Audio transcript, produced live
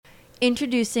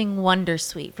Introducing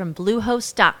Wondersuite from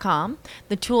Bluehost.com,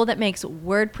 the tool that makes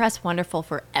WordPress wonderful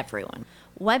for everyone.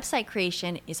 Website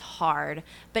creation is hard,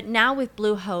 but now with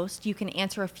Bluehost, you can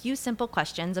answer a few simple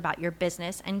questions about your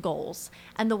business and goals,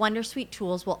 and the Wondersuite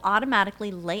tools will automatically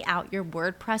lay out your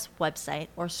WordPress website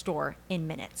or store in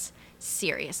minutes.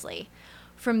 Seriously.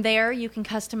 From there, you can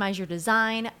customize your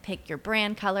design, pick your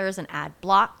brand colors, and add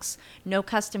blocks. No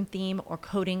custom theme or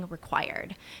coding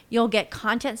required. You'll get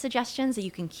content suggestions that you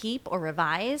can keep or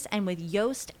revise, and with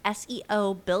Yoast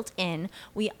SEO built in,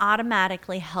 we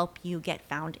automatically help you get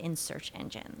found in search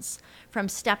engines. From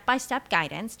step-by-step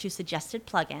guidance to suggested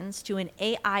plugins to an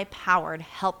AI-powered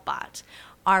help bot,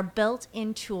 our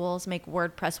built-in tools make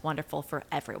WordPress wonderful for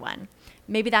everyone.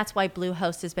 Maybe that's why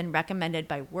Bluehost has been recommended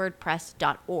by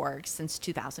WordPress.org since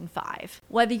 2005.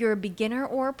 Whether you're a beginner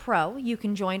or a pro, you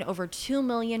can join over 2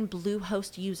 million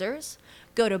Bluehost users.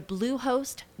 Go to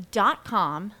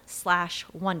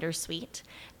bluehost.com/wondersuite.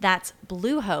 That's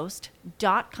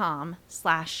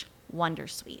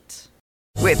bluehost.com/wondersuite.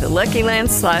 With the Lucky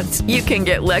Land Slots, you can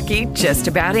get lucky just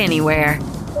about anywhere.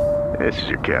 This is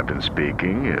your captain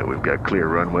speaking. We've got clear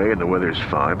runway and the weather's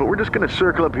fine, but we're just going to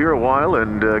circle up here a while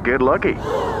and get lucky.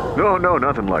 No,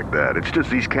 nothing like that. It's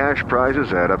just these cash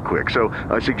prizes add up quick. So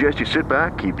I suggest you sit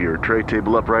back, keep your tray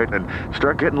table upright, and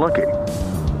start getting lucky.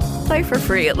 Play for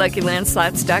free at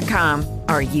LuckyLandSlots.com.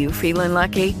 Are you feeling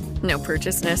lucky? No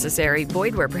purchase necessary.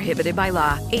 Void where prohibited by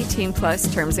law.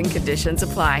 18+ terms and conditions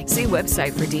apply. See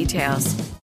website for details.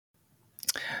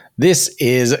 This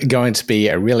is going to be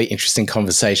a really interesting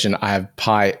conversation. I have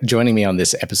Pi joining me on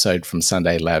this episode from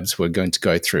Sunday Labs. We're going to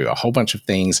go through a whole bunch of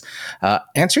things,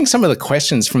 answering some of the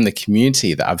questions from the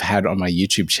community that I've had on my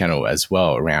YouTube channel as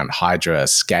well around Hydra,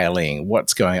 scaling,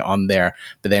 what's going on there,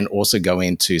 but then also go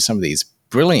into some of these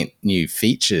brilliant new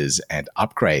features and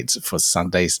upgrades for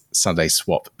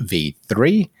SundaeSwap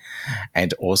v3,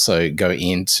 and also go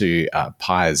into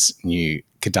Pi's new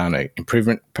Cardano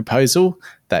improvement proposal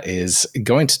that is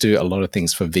going to do a lot of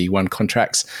things for V1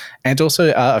 contracts, and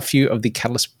also a few of the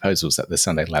Catalyst proposals that the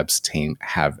Sunday Labs team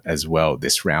have as well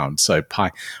this round. So Pi,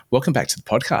 welcome back to the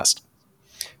podcast.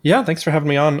 Yeah, thanks for having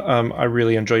me on. I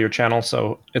really enjoy your channel,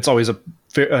 so it's always a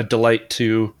delight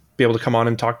to be able to come on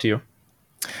and talk to you.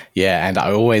 Yeah, and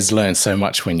I always learn so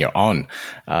much when you're on.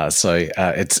 So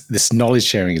it's this knowledge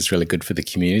sharing is really good for the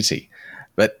community.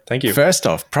 But thank you. First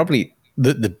off, probably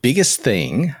the biggest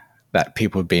thing that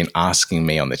people have been asking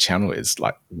me on the channel is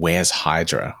like, where's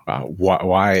Hydra?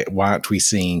 Why aren't we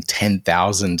seeing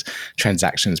 10,000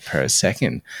 transactions per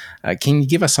second? Can you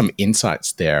give us some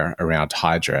insights there around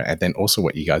Hydra, and then also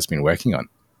what you guys have been working on?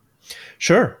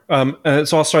 Sure.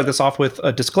 So I'll start this off with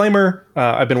a disclaimer.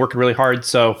 I've been working really hard,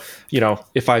 so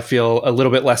if I feel a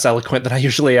little bit less eloquent than I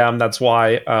usually am, that's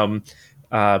why.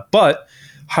 But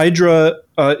Hydra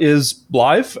is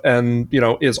live and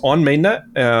is on mainnet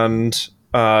and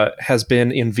has been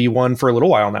in V1 for a little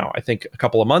while now. I think a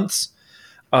couple of months.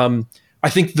 I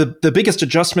think the biggest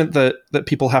adjustment that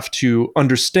people have to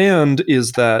understand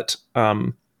is that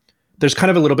there's kind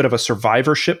of a little bit of a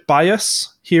survivorship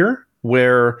bias here,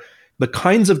 where the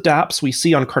kinds of dApps we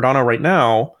see on Cardano right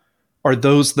now are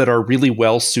those that are really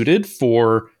well suited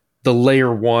for the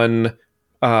layer one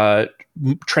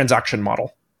transaction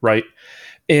model, right?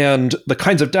 And the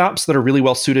kinds of dApps that are really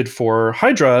well suited for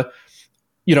Hydra,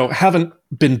 haven't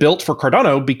been built for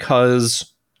Cardano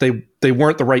because they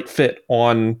weren't the right fit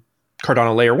on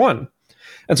Cardano layer one.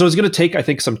 And so it's going to take, I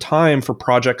think, some time for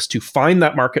projects to find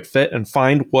that market fit and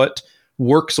find what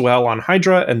works well on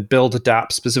Hydra and build a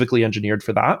dApp specifically engineered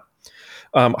for that.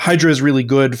 Hydra is really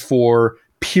good for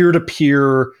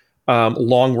peer-to-peer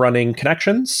long-running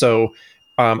connections. So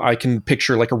I can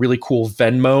picture like a really cool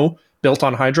Venmo built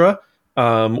on Hydra,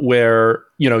 where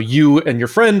you and your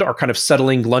friend are kind of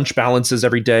settling lunch balances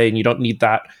every day, and you don't need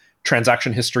that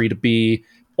transaction history to be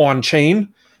on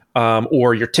chain,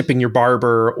 or you're tipping your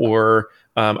barber, or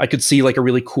I could see like a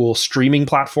really cool streaming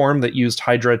platform that used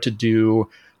Hydra to do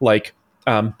like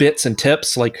bits and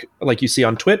tips, like you see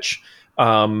on Twitch.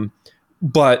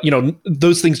 But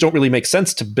those things don't really make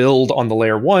sense to build on the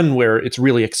layer one, where it's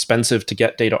really expensive to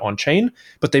get data on chain,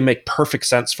 but they make perfect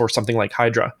sense for something like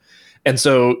Hydra. And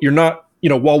so you're not,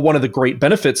 while one of the great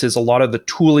benefits is a lot of the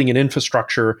tooling and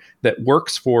infrastructure that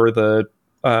works for the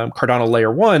Cardano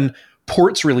layer one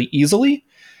ports really easily,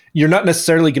 you're not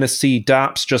necessarily going to see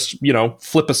dApps just,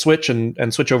 flip a switch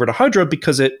and switch over to Hydra,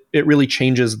 because it really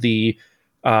changes the,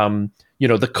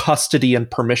 the custody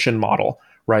and permission model,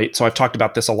 right? So I've talked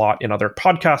about this a lot in other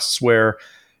podcasts where,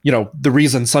 the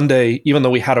reason Sunday, even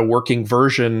though we had a working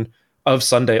version of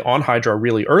Sunday on Hydra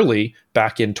really early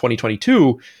back in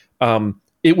 2022,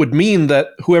 it would mean that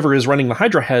whoever is running the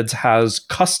Hydra heads has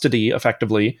custody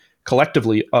effectively,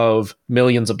 collectively, of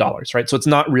millions of dollars, right? So it's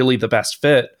not really the best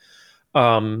fit.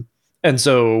 And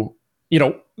so,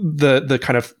 the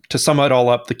kind of, to sum it all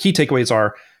up, the key takeaways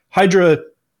are Hydra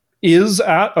is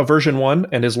at a version 1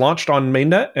 and is launched on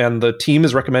mainnet, and the team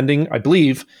is recommending, I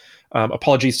believe,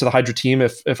 apologies to the Hydra team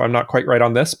if I'm not quite right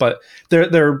on this, but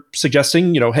they're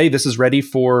suggesting, hey, this is ready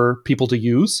for people to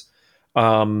use.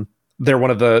 They're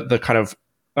one of the kind of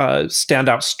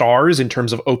standout stars in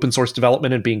terms of open source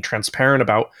development and being transparent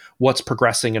about what's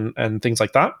progressing and things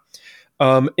like that.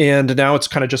 And now it's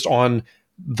kind of just on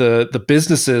the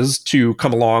businesses to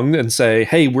come along and say,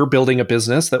 hey, we're building a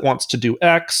business that wants to do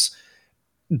X.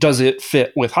 Does it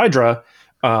fit with Hydra?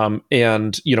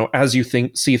 And, as you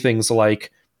see things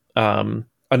like,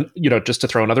 just to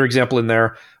throw another example in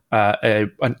there,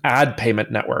 an ad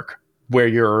payment network where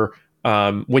you're,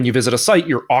 when you visit a site,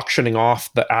 you're auctioning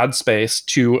off the ad space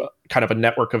to kind of a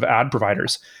network of ad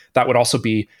providers. That would also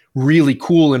be really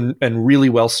cool and really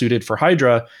well suited for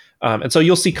Hydra. And so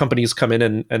you'll see companies come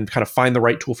in and kind of find the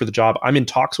right tool for the job. I'm in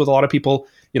talks with a lot of people.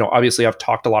 Obviously I've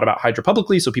talked a lot about Hydra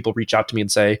publicly, so people reach out to me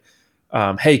and say,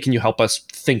 hey, can you help us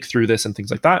think through this and things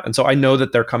like that? And so I know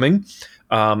that they're coming.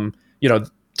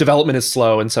 Development is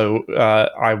slow. And so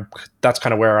that's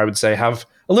kind of where I would say have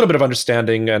a little bit of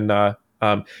understanding, and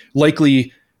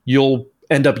likely you'll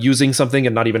end up using something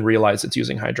and not even realize it's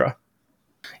using Hydra.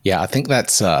 Yeah, I think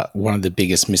that's one of the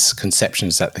biggest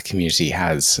misconceptions that the community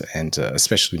has, and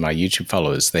especially my YouTube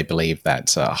followers. They believe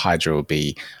that Hydra will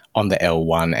be on the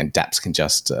L1 and dApps can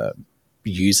just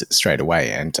use it straight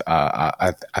away. And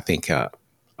I think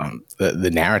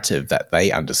the narrative that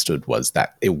they understood was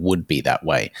that it would be that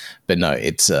way. But no,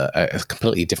 it's a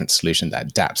completely different solution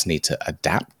that dApps need to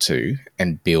adapt to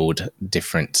and build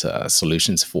different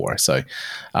solutions for. So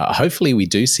hopefully we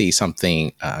do see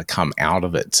something come out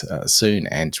of it soon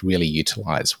and really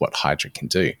utilize what Hydra can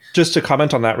do. Just to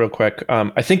comment on that real quick,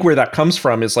 I think where that comes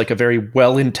from is like a very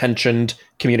well-intentioned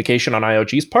communication on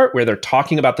IOG's part, where they're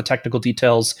talking about the technical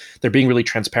details. They're being really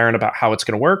transparent about how it's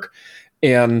going to work.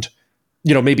 And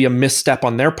maybe a misstep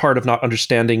on their part of not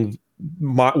understanding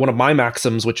one of my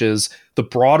maxims, which is the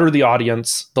broader the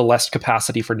audience, the less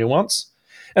capacity for nuance.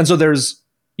 And so there's,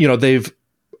 they've,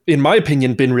 in my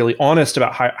opinion, been really honest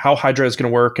about how Hydra is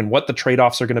going to work and what the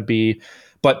trade-offs are going to be.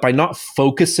 But by not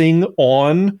focusing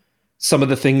on some of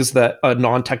the things that a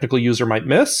non-technical user might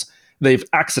miss, they've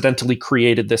accidentally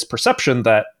created this perception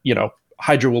that,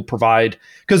 Hydra will provide.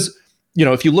 Because,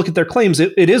 if you look at their claims,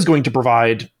 it is going to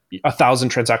provide 1,000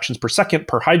 transactions per second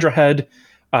per Hydra head.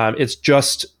 It's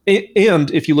just, and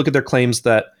if you look at their claims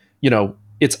that,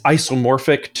 it's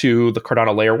isomorphic to the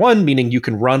Cardano layer 1, meaning you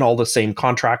can run all the same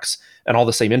contracts and all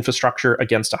the same infrastructure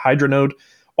against a Hydra node.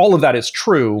 All of that is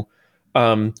true.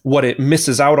 What it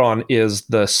misses out on is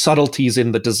the subtleties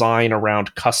in the design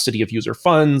around custody of user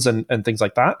funds and things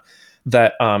like that,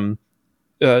 that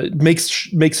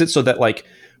makes it so that like,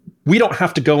 we don't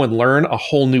have to go and learn a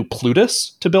whole new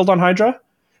Plutus to build on Hydra.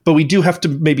 But we do have to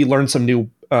maybe learn some new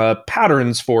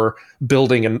patterns for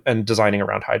building and designing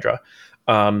around Hydra.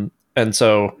 And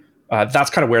so that's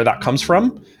kind of where that comes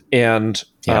from. And,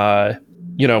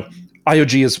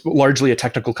 IOG is largely a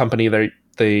technical company. I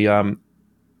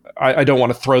don't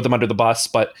want to throw them under the bus,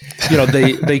 but,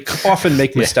 they often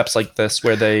make missteps like this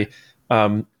where they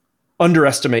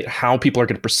underestimate how people are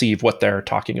going to perceive what they're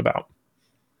talking about.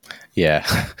 Yeah,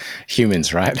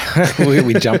 humans, right?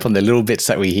 we jump on the little bits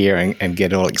that we hear and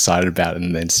get all excited about it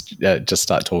and then just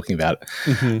start talking about it.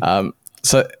 Mm-hmm.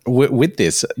 So with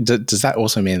this, does that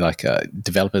also mean like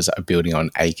developers are building on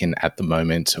Aiken at the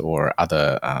moment, or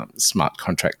other smart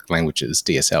contract languages,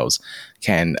 DSLs,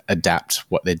 can adapt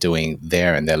what they're doing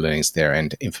there and their learnings there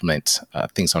and implement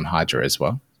things on Hydra as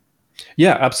well?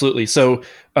 Yeah, absolutely. So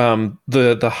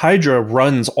the Hydra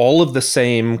runs all of the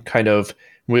same kind of,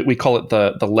 we call it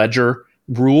the ledger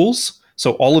rules.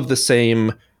 So all of the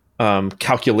same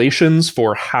calculations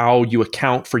for how you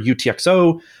account for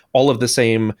UTXO, all of the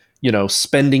same,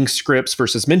 spending scripts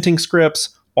versus minting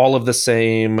scripts, all of the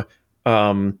same,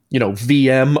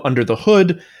 VM under the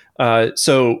hood.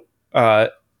 So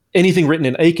anything written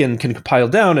in Aiken can compile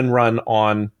down and run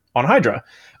on Hydra,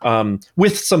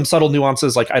 with some subtle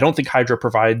nuances. Like I don't think Hydra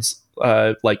provides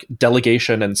like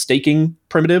delegation and staking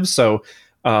primitives. So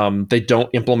they don't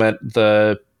implement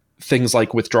the things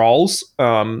like withdrawals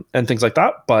and things like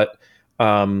that. But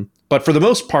for the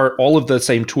most part, all of the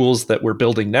same tools that we're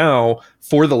building now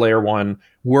for the layer 1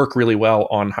 work really well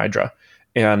on Hydra.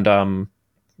 And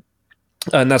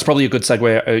that's probably a good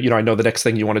segue. I know the next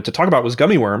thing you wanted to talk about was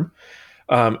Gummy Worm.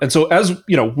 And so as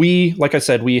like I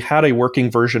said, we had a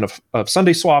working version of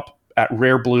SundaeSwap at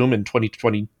rare bloom in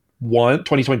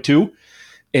 2022.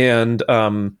 And,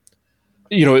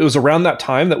 it was around that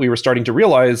time that we were starting to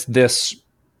realize this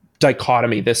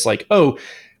dichotomy, this like, oh,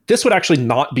 this would actually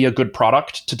not be a good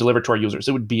product to deliver to our users.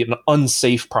 It would be an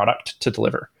unsafe product to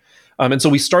deliver. And so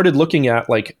we started looking at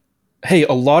like, hey,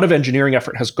 a lot of engineering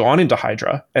effort has gone into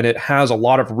Hydra and it has a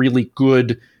lot of really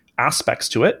good aspects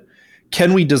to it.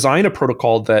 Can we design a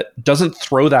protocol that doesn't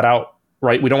throw that out,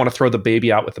 right? We don't want to throw the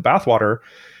baby out with the bathwater.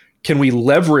 Can we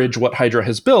leverage what Hydra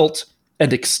has built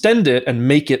and extend it and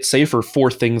make it safer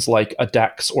for things like a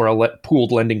DEX or a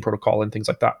pooled lending protocol and things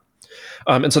like that?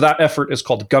 And so that effort is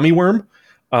called Gummy Worm.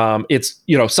 It's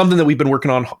something that we've been working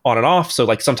on and off. So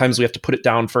like sometimes we have to put it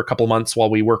down for a couple months while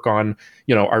we work on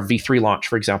our V3 launch,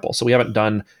 for example. So we haven't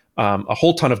done a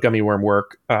whole ton of Gummy Worm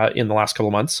work in the last couple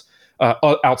of months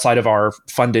outside of our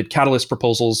funded Catalyst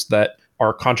proposals that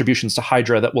are contributions to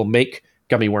Hydra that will make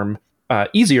Gummy Worm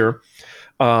easier.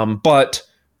 But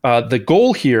the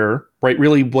goal here, right,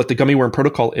 really what the Gummy Worm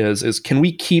protocol is can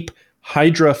we keep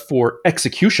Hydra for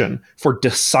execution, for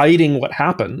deciding what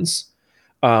happens,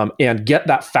 and get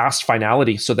that fast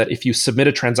finality so that if you submit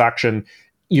a transaction,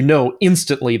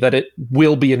 instantly that it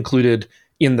will be included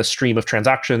in the stream of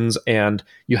transactions and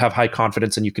you have high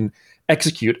confidence and you can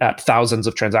execute at thousands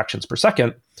of transactions per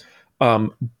second.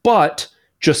 But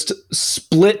just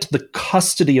split the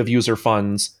custody of user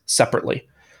funds separately.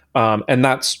 And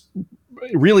that's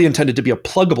really intended to be a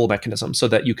pluggable mechanism so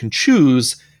that you can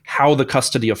choose how the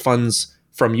custody of funds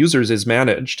from users is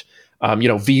managed.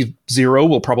 V0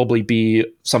 will probably be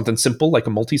something simple like a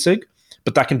multisig,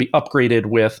 but that can be upgraded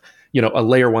with, a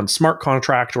layer 1 smart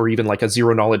contract or even like a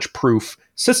zero knowledge proof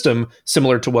system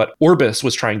similar to what Orbis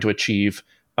was trying to achieve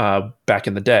back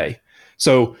in the day.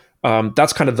 So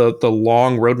that's kind of the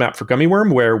long roadmap for Gummy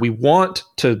Worm, where we want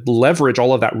to leverage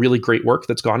all of that really great work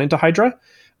that's gone into Hydra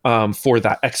for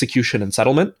that execution and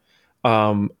settlement.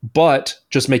 But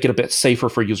just make it a bit safer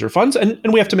for user funds. And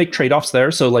we have to make trade-offs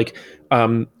there. So like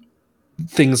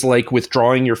things like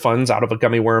withdrawing your funds out of a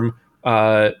Gummy Worm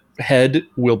head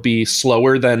will be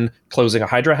slower than closing a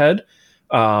Hydra head.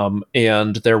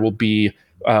 And there will be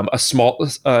a small,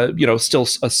 still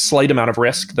a slight amount of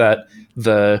risk that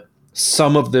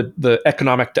some of the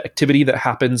economic activity that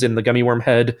happens in the Gummy Worm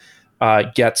head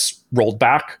gets rolled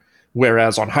back.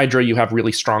 Whereas on Hydra, you have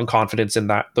really strong confidence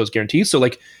in those guarantees. So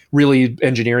like really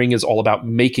engineering is all about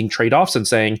making trade-offs and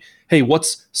saying, hey,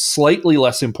 what's slightly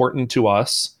less important to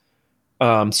us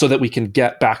so that we can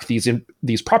get back these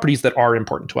properties that are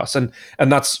important to us. And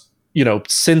that's,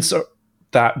 since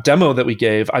that demo that we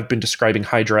gave, I've been describing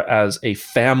Hydra as a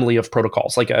family of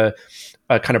protocols, like a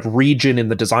kind of region in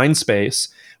the design space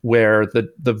where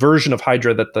the version of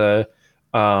Hydra that the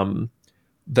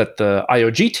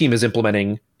IOG team is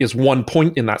implementing is one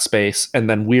point in that space, and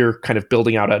then we're kind of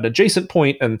building out an adjacent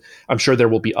point, and I'm sure there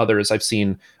will be others. I've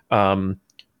seen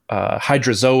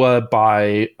Hydrazoa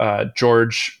by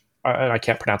George, I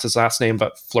can't pronounce his last name,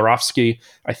 but Florovsky,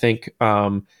 I think,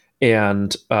 and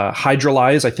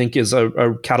Hydralyze, I think, is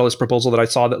a Catalyst proposal that I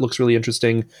saw that looks really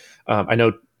interesting. I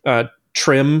know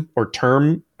Trim or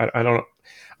Term, I don't know.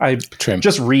 I Trim.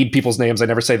 Just read people's names. I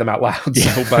never say them out loud.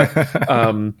 So, but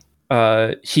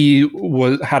he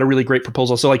had a really great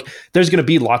proposal. So like, there's going to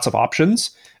be lots of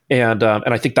options, and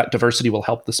I think that diversity will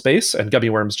help the space. And Gummy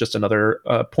Worm's just another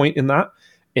point in that.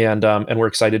 And we're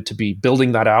excited to be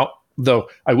building that out. Though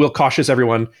I will cautious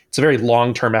everyone, it's a very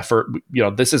long-term effort.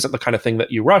 This isn't the kind of thing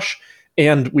that you rush,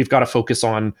 and we've got to focus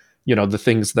on the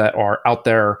things that are out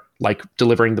there, like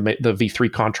delivering the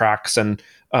V3 contracts and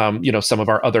some of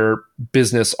our other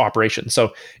business operations.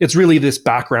 So it's really this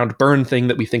background burn thing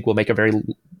that we think will make a very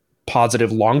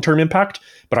positive long-term impact,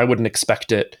 but I wouldn't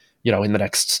expect it, in the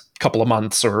next couple of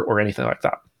months or anything like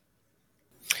that.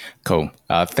 Cool.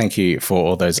 Thank you for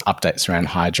all those updates around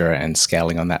Hydra and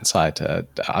scaling on that side.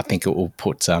 I think it will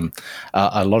put a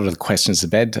lot of the questions to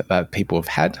bed that people have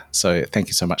had. So thank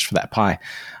you so much for that, Pi.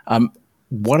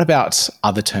 What about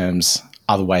other terms,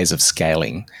 other ways of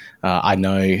scaling? I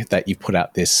know that you've put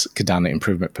out this Cardano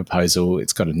improvement proposal.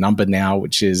 It's got a number now,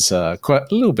 which is quite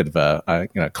a little bit of a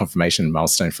confirmation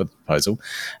milestone for the proposal.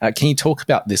 Can you talk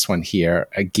about this one here,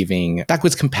 giving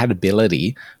backwards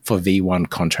compatibility for V1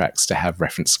 contracts to have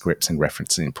reference scripts and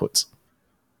reference inputs?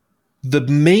 The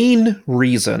main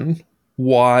reason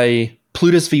why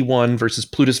Plutus V1 versus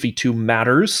Plutus V2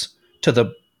 matters to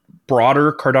the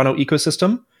broader Cardano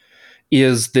ecosystem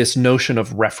is this notion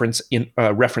of reference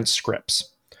scripts.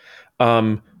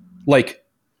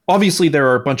 Obviously there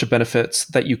are a bunch of benefits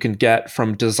that you can get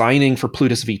from designing for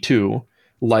Plutus V2,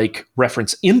 like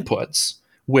reference inputs,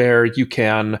 where you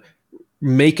can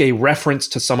make a reference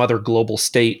to some other global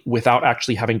state without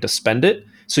actually having to spend it,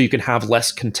 so you can have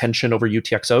less contention over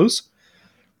UTXOs.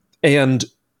 And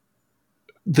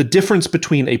the difference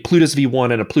between a Plutus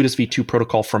v1 and a Plutus v2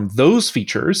 protocol from those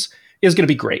features is going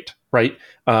to be great, right?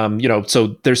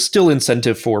 So there's still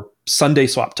incentive for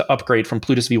SundaeSwap to upgrade from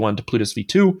Plutus v1 to Plutus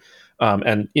v2,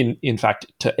 and in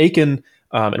fact to Aiken,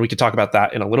 and we can talk about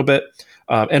that in a little bit,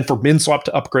 and for MinSwap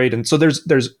to upgrade. And so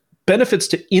there's benefits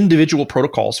to individual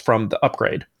protocols from the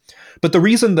upgrade. But the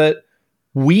reason that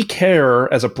we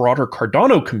care as a broader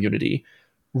Cardano community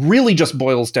really just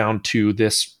boils down to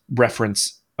this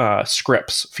reference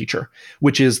scripts feature,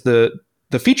 which is the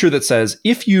feature that says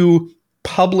if you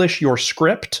publish your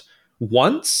script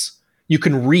once, you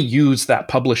can reuse that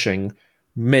publishing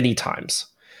many times.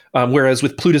 Whereas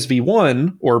with Plutus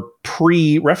v1 or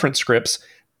pre-reference scripts,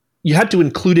 you had to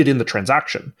include it in the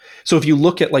transaction. So if you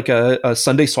look at like a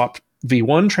SundaeSwap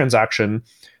v1 transaction,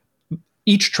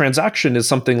 each transaction is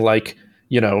something like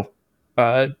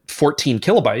 14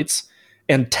 kilobytes,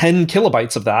 and 10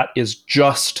 kilobytes of that is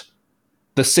just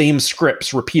the same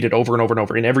scripts repeated over and over and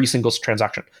over in every single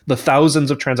transaction. The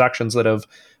thousands of transactions that have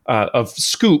of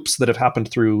scoops that have happened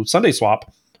through SundaeSwap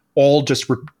all just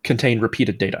contain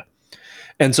repeated data.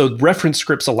 And so reference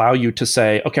scripts allow you to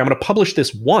say, okay, I'm going to publish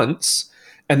this once,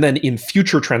 and then in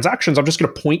future transactions, I'm just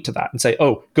going to point to that and say,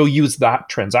 oh, go use that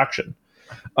transaction.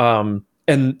 And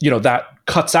that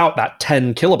cuts out that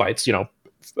 10 kilobytes.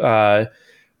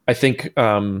 I think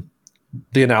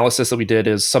the analysis that we did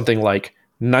is something like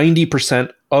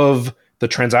 90% of the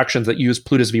transactions that use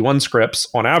Plutus v1 scripts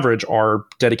on average are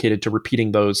dedicated to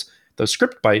repeating those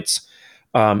script bytes.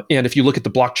 And if you look at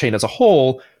the blockchain as a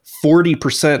whole,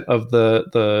 40% of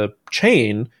the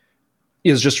chain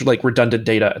is just like redundant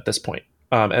data at this point.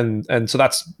 And so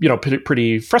that's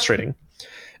pretty frustrating.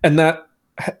 And that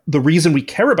the reason we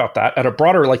care about that at a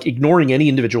broader, like ignoring any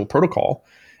individual protocol,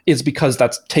 is because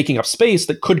that's taking up space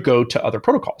that could go to other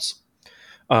protocols.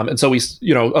 And so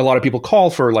a lot of people call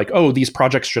for like, oh, these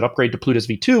projects should upgrade to Plutus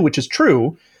v2, which is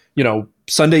true.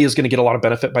 Sundae is going to get a lot of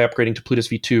benefit by upgrading to Plutus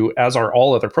v2, as are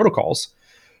all other protocols.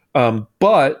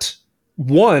 But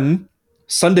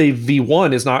Sundae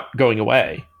v1 is not going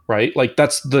away, right? Like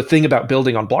that's the thing about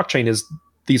building on blockchain is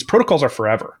these protocols are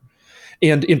forever.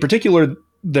 And in particular,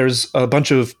 there's a bunch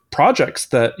of projects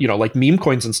that, like meme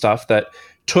coins and stuff that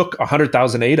took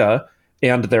 100,000 ADA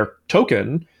and their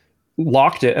token,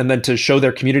 locked it, and then to show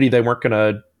their community they weren't going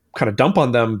to kind of dump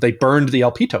on them, they burned the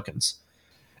LP tokens.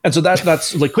 And so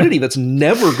that's liquidity that's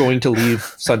never going to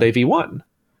leave Sundae v1,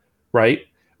 right?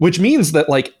 Which means that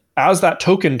like as that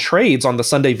token trades on the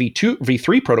Sundae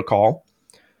v3 protocol,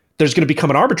 there's going to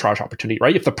become an arbitrage opportunity,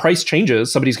 right? If the price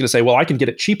changes, somebody's going to say, well, I can get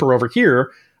it cheaper over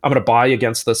here. I'm going to buy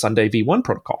against the Sundae v1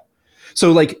 protocol.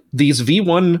 So like these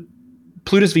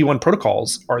Plutus v1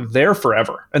 protocols are there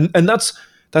forever. And that's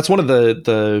one of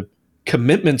the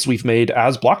commitments we've made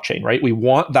as blockchain, right? We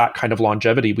want that kind of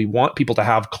longevity. We want people to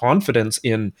have confidence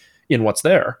in what's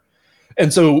there.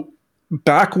 And so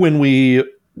back when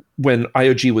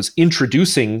IOG was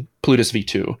introducing Plutus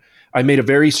v2, I made a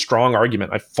very strong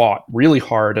argument. I fought really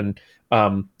hard. And,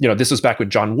 this was back when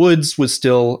John Woods was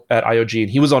still at IOG,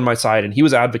 and he was on my side, and he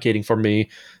was advocating for me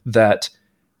that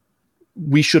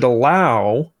we should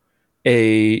allow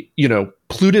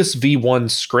Plutus v1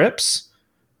 scripts.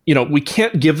 We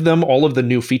can't give them all of the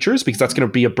new features because that's going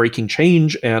to be a breaking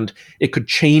change, and it could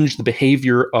change the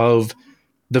behavior of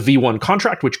the v1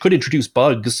 contract, which could introduce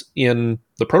bugs in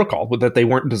the protocol that they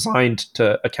weren't designed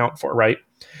to account for, right?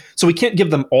 So we can't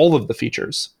give them all of the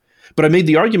features. But I made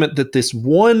the argument that this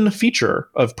one feature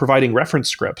of providing reference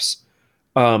scripts,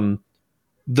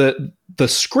 the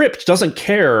script doesn't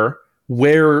care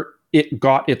where it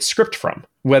got its script from,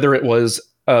 whether it was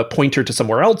a pointer to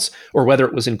somewhere else or whether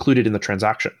it was included in the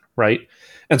transaction, right?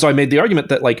 And so I made the argument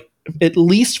that like, at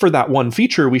least for that one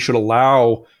feature, we should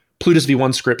allow Plutus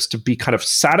v1 scripts to be kind of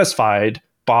satisfied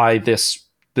by this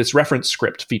reference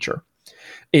script feature.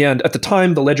 And at the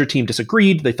time, the Ledger team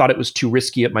disagreed. They thought it was too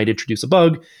risky. It might introduce a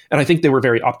bug. And I think they were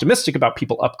very optimistic about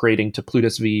people upgrading to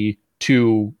Plutus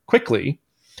v2 quickly.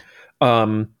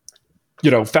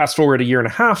 Fast forward a year and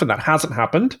a half, and that hasn't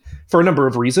happened for a number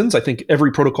of reasons. I think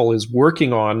every protocol is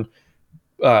working on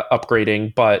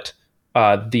upgrading, but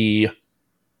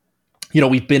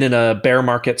we've been in a bear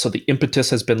market, so the impetus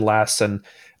has been less and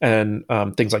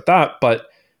things like that. But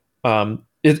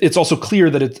it's also clear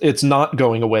that it's not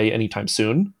going away anytime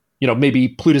soon. Maybe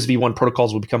Plutus v1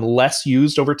 protocols will become less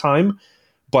used over time,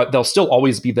 but they'll still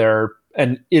always be there.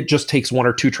 And it just takes one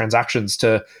or two transactions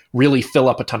to really fill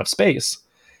up a ton of space.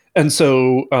 And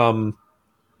so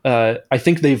I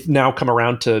think they've now come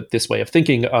around to this way of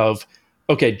thinking of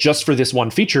okay, just for this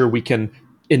one feature, we can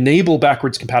enable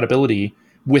backwards compatibility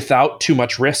without too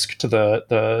much risk to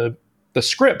the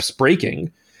scripts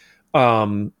breaking.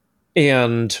 Um,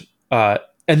 and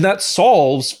that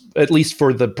solves, at least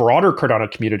for the broader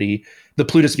Cardano community, the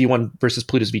Plutus v1 versus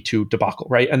Plutus v2 debacle,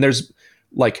 right? And there's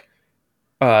like,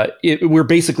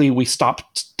 we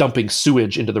stopped dumping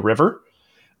sewage into the river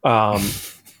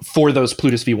for those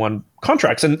Plutus v1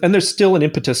 contracts, and there's still an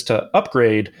impetus to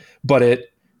upgrade, but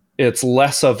it's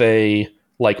less of a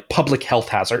like public health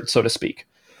hazard, so to speak.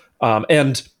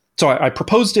 And so I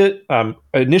proposed it.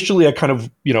 Initially, I kind of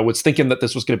was thinking that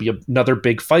this was going to be another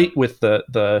big fight with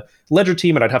the Ledger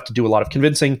team, and I'd have to do a lot of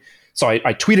convincing. So I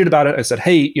tweeted about it. I said,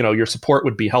 "Hey, your support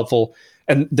would be helpful,"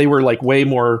 and they were like way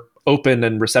more open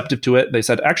and receptive to it. They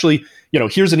said, "Actually,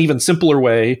 here's an even simpler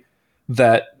way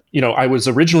that I was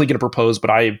originally going to propose, but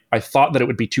I thought that it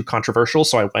would be too controversial,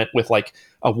 so I went with like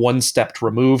a one-step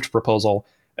removed proposal."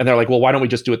 And they're like, "Well, why don't we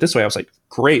just do it this way?" I was like,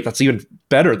 "Great, that's even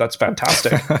better. That's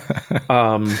fantastic."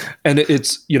 And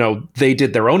it's, they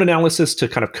did their own analysis to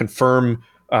kind of confirm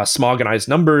Smogenized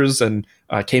numbers and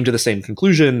came to the same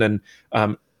conclusion. And,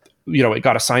 it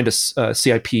got assigned a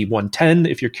CIP 110,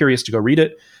 if you're curious to go read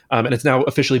it. And it's now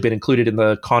officially been included in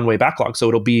the Conway backlog. So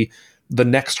it'll be the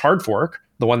next hard fork,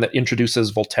 the one that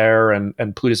introduces Voltaire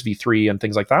and Plutus v3 and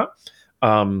things like that.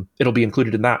 It'll be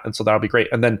included in that. And so that'll be great.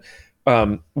 And then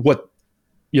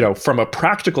from a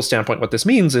practical standpoint, what this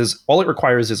means is all it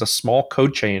requires is a small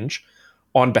code change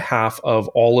on behalf of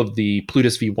all of the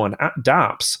Plutus v1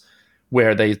 dApps,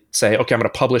 where they say, okay, I'm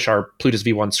going to publish our Plutus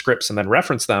v1 scripts and then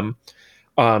reference them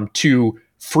to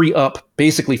free up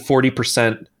basically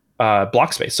 40%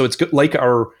 block space. So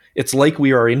it's like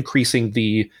we are increasing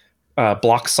the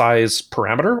block size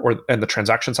parameter and the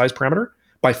transaction size parameter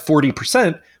by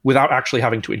 40% without actually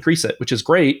having to increase it, which is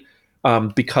great.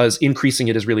 Because increasing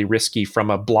it is really risky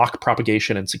from a block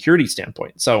propagation and security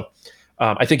standpoint. So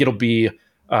I think it'll be,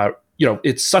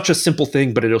 it's such a simple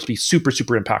thing, but it'll be super,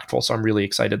 super impactful. So I'm really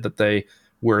excited that they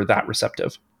were that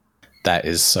receptive. That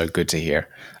is so good to hear.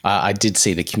 I did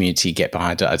see the community get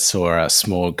behind it. I saw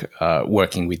Smorg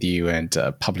working with you and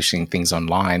publishing things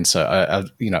online. So,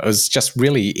 it was just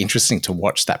really interesting to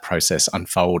watch that process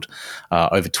unfold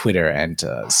over Twitter and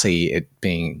see it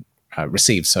being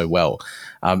received so well.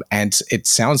 And it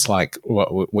sounds like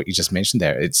what you just mentioned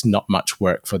there, it's not much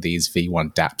work for these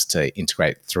V1 dApps to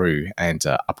integrate through and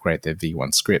upgrade their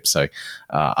V1 scripts. So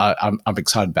I'm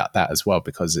excited about that as well,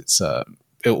 because it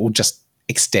will just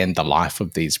extend the life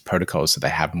of these protocols so they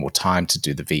have more time to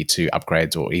do the V2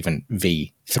 upgrades or even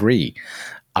V3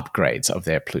 upgrades of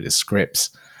their Plutus scripts.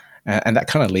 And that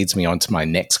kind of leads me on to my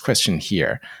next question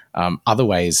here. Other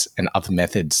ways and other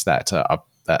methods that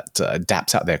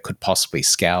dApps out there could possibly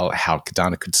scale, how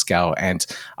Cardano could scale. And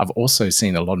I've also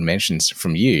seen a lot of mentions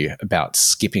from you about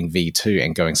skipping V2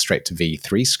 and going straight to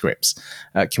V3 scripts.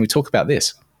 Can we talk about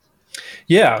this?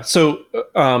 Yeah, so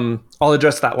I'll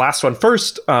address that last one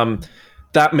first.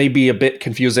 That may be a bit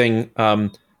confusing.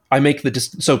 I make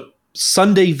so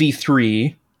Sunday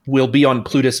V3 will be on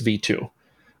Plutus V2.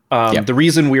 Yep. The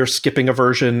reason we are skipping a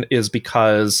version is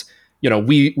because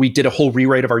we did a whole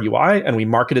rewrite of our UI and we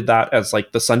marketed that as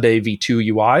like the Sunday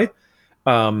V2 UI.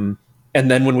 And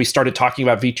then when we started talking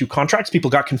about V2 contracts, people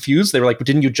got confused. They were like, "But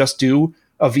didn't you just do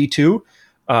a V2?"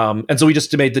 And so we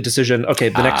just made the decision, okay,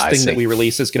 the next thing that we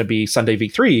release is going to be Sunday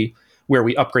V3, where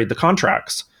we upgrade the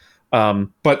contracts.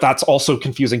 But that's also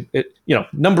confusing.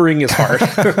 Numbering is hard.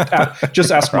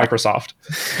 Just ask Microsoft.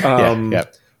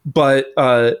 But,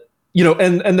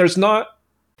 and there's not...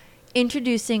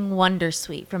 Introducing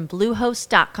Wondersuite from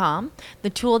Bluehost.com, the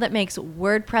tool that makes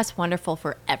WordPress wonderful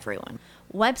for everyone.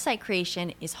 Website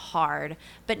creation is hard,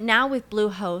 but now with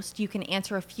Bluehost, you can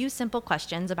answer a few simple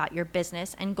questions about your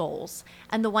business and goals,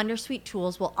 and the Wondersuite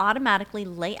tools will automatically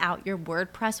lay out your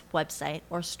WordPress website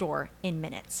or store in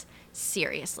minutes.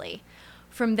 Seriously.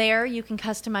 From there, you can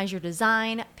customize your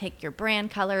design, pick your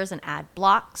brand colors, and add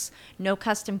blocks. No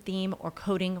custom theme or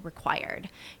coding required.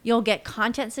 You'll get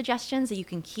content suggestions that you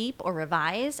can keep or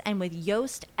revise, and with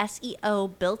Yoast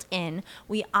SEO built in,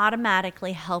 we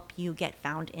automatically help you get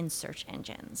found in search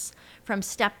engines. From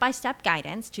step-by-step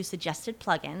guidance to suggested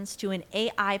plugins to an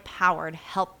AI-powered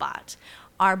help bot,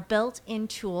 our built-in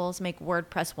tools make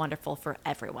WordPress wonderful for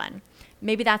everyone.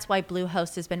 Maybe that's why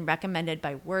Bluehost has been recommended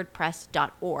by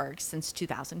WordPress.org since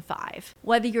 2005.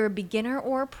 Whether you're a beginner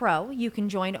or a pro, you can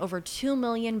join over 2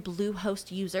 million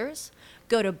Bluehost users.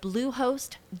 Go to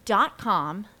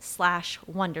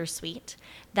bluehost.com/wondersuite.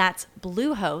 That's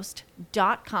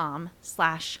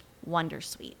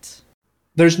bluehost.com/wondersuite.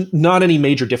 There's not any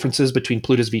major differences between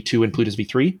Plutus V2 and Plutus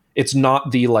V3. It's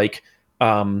not the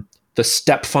the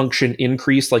step function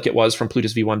increase like it was from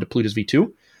Plutus V1 to Plutus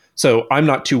V2. So I'm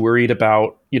not too worried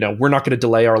about, we're not going to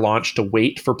delay our launch to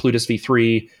wait for Plutus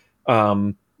V3.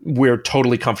 We're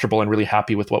totally comfortable and really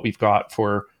happy with what we've got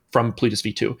from Plutus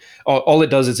V2. All it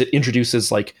does is it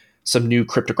introduces like some new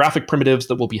cryptographic primitives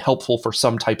that will be helpful for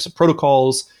some types of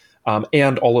protocols,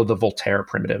 and all of the Voltaire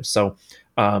primitives. So,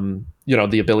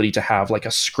 the ability to have like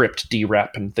a script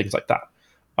drep and things like that.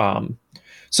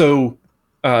 So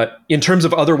in terms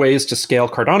of other ways to scale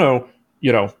Cardano,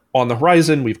 on the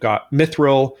horizon, we've got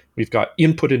Mithril, we've got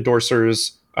input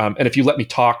endorsers. And if you let me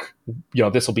talk,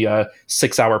 this will be a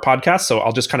 6-hour podcast. So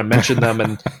I'll just kind of mention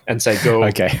them and say, go,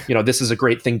 okay. This is a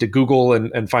great thing to Google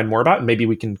and find more about. And maybe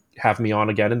we can have me on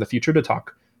again in the future to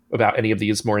talk about any of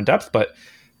these more in depth. But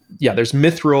yeah, there's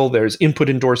Mithril, there's input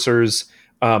endorsers.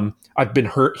 I've been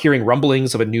hearing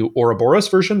rumblings of a new Ouroboros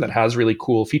version that has really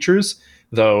cool features,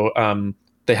 though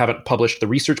they haven't published the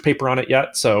research paper on it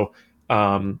yet. So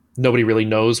nobody really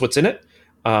knows what's in it.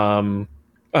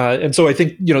 And so I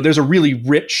think, there's a really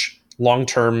rich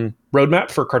long-term roadmap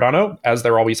for Cardano, as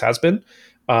there always has been.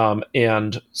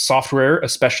 And software,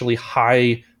 especially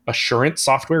high assurance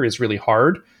software, is really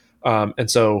hard. And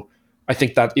so I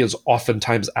think that is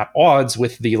oftentimes at odds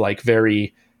with the like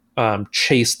very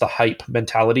chase the hype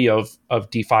mentality of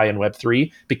DeFi and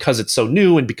Web3, because it's so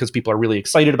new and because people are really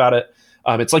excited about it.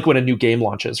 It's like when a new game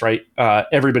launches, right?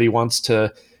 Everybody wants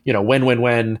to,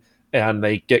 when, and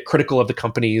they get critical of the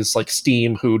companies like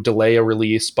Steam who delay a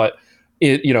release. But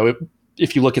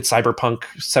if you look at Cyberpunk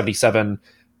 77,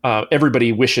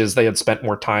 everybody wishes they had spent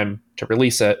more time to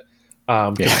release it,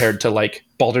 compared to like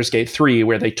Baldur's Gate 3,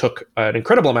 where they took an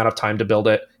incredible amount of time to build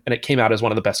it, and it came out as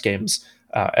one of the best games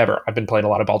ever. I've been playing a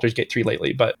lot of Baldur's Gate 3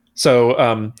 lately, but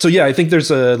so yeah, I think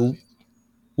there's a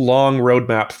long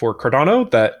roadmap for Cardano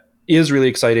that is really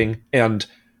exciting, and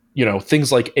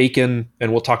things like Aiken,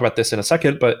 and we'll talk about this in a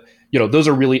second, but those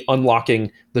are really unlocking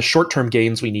the short-term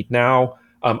gains we need now.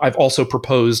 I've also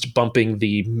proposed bumping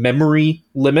the memory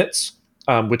limits,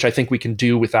 which I think we can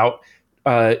do without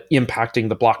impacting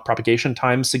the block propagation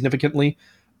time significantly,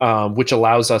 which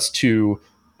allows us to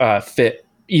fit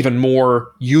even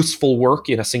more useful work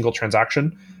in a single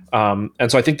transaction. And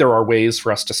so I think there are ways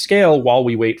for us to scale while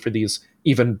we wait for these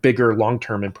even bigger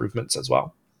long-term improvements as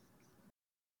well.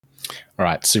 All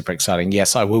right, super exciting.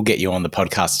 Yes, I will get you on the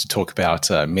podcast to talk about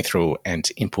Mithril and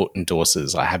input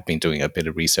endorsers. I have been doing a bit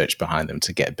of research behind them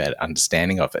to get a better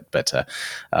understanding of it. But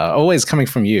always coming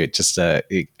from you,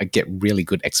 I get really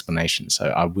good explanations. So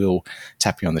I will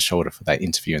tap you on the shoulder for that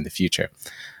interview in the future.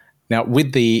 Now,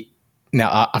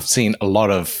 I've seen a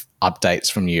lot of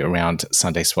updates from you around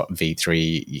SundaeSwap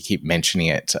v3. You keep mentioning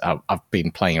it. I've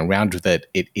been playing around with it.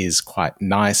 It is quite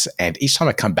nice. And each time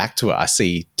I come back to it, I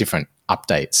see different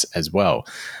updates as well.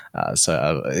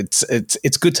 So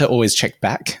it's good to always check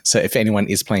back. So if anyone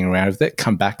is playing around with it,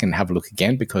 come back and have a look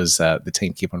again, because the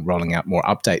team keep on rolling out more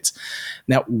updates.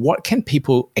 Now, what can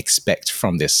people expect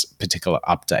from this particular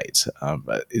update?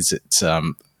 Is it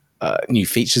new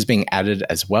features being added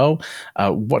as well?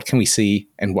 What can we see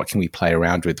and what can we play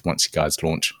around with once you guys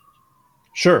launch?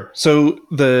 Sure. So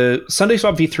the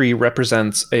SundaeSwap v3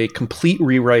 represents a complete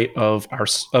rewrite of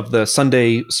the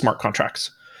Sunday smart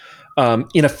contracts.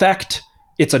 In effect,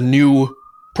 it's a new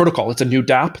protocol. It's a new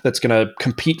DApp that's going to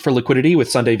compete for liquidity with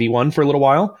Sunday v1 for a little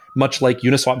while, much like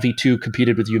Uniswap v2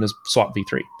 competed with Uniswap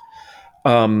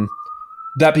v3.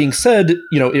 That being said,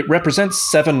 it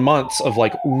represents 7 months of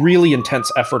like really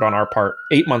intense effort on our part,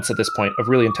 8 months at this point of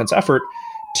really intense effort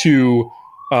to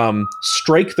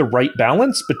strike the right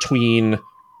balance between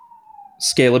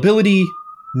scalability,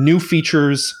 new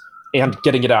features, and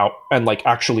getting it out and like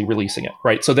actually releasing it,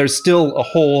 right? So there's still a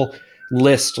whole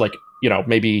list, like,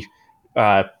 maybe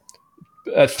a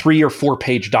 3 or 4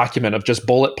 page document of just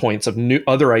bullet points of new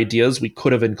other ideas we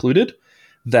could have included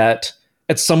that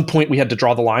at some point we had to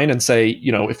draw the line and say,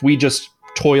 if we just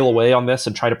toil away on this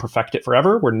and try to perfect it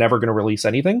forever, we're never going to release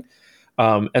anything.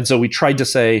 And so we tried to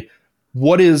say,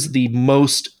 what is the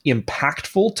most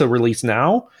impactful to release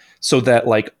now, so that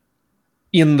like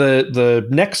in the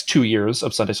next 2 years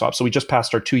of SundaeSwap, so we just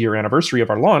passed our 2-year anniversary of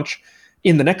our launch,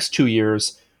 in the next 2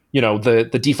 years,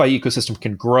 the DeFi ecosystem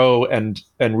can grow and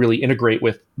really integrate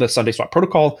with the SundaeSwap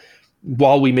protocol,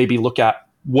 while we maybe look at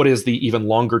what is the even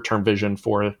longer term vision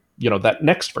for that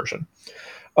next version.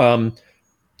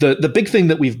 The big thing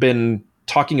that we've been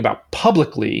talking about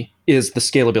publicly is the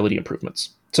scalability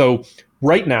improvements. So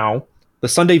right now, the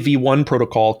Sunday v1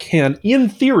 protocol can, in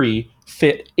theory,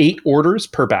 fit 8 orders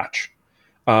per batch,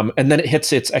 and then it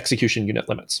hits its execution unit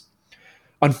limits.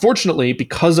 Unfortunately,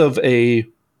 because of a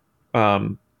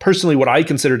personally what I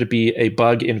consider to be a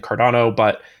bug in Cardano,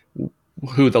 but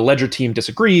who the ledger team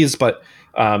disagrees, but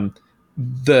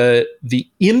the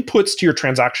inputs to your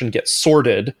transaction get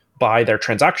sorted by their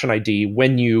transaction ID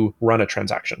when you run a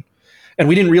transaction. And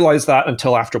we didn't realize that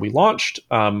until after we launched.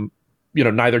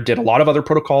 Neither did a lot of other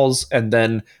protocols. And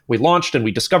then we launched and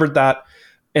we discovered that.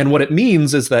 And what it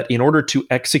means is that in order to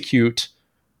execute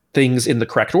things in the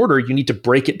correct order, you need to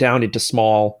break it down into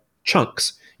small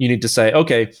chunks. You need to say,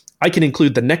 okay, I can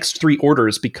include the next 3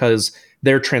 orders because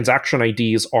their transaction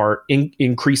IDs are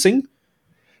increasing.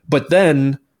 But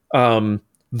then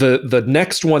the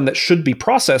next one that should be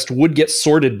processed would get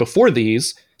sorted before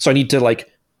these. So I need to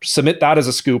submit that as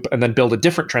a scoop and then build a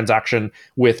different transaction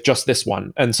with just this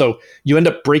one. And so you end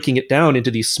up breaking it down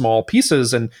into these small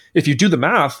pieces. And if you do the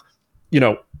math,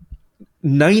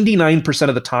 99%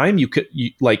 of the time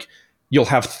you'll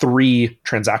have 3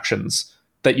 transactions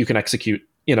that you can execute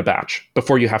in a batch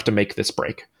before you have to make this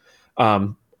break.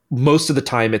 Most of the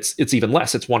time it's even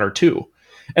less, it's 1 or 2.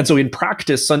 And so in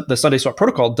practice, the SundaeSwap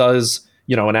protocol does,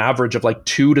 an average of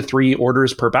 2 to 3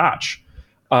 orders per batch.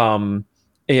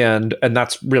 And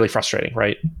that's really frustrating,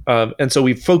 right? And so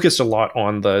we've focused a lot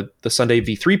on the Sundae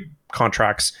v3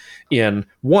 contracts in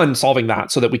solving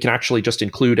that so that we can actually just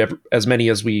include as many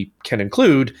as we can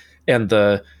include, and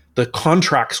the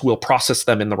contracts will process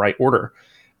them in the right order.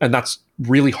 And that's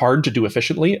really hard to do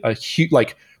efficiently.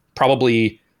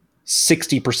 Probably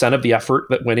 60% of the effort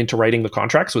that went into writing the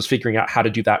contracts was figuring out how to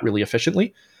do that really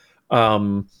efficiently.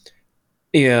 I'm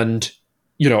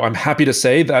happy to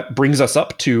say that brings us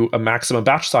up to a maximum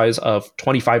batch size of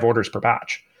 25 orders per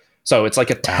batch. So it's like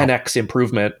a 10x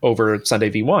improvement over Sundae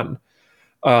v1.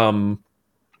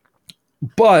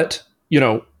 But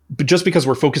just because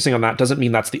we're focusing on that doesn't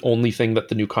mean that's the only thing that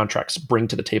the new contracts bring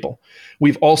to the table.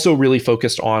 We've also really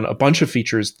focused on a bunch of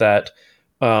features that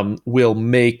will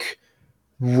make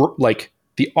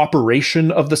the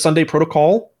operation of the Sundae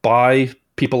protocol by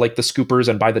people like the scoopers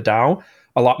and by the DAO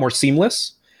a lot more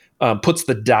seamless, puts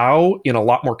the DAO in a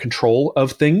lot more control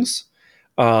of things,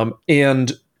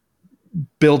 and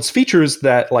builds features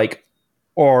that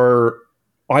are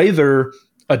either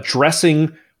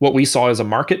addressing what we saw as a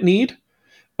market need,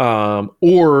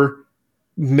 or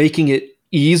making it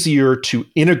easier to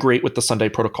integrate with the Sundae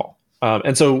protocol.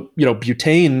 And so,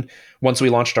 Butane, once we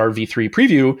launched our V3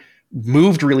 preview,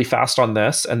 moved really fast on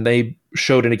this, and they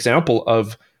showed an example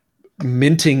of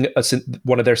minting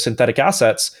one of their synthetic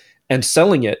assets and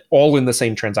selling it all in the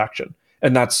same transaction.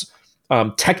 And that's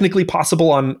technically possible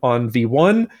on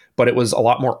V1, but it was a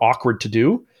lot more awkward to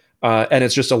do. And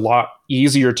it's just a lot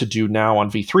easier to do now on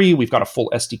V3. We've got a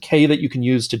full SDK that you can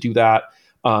use to do that.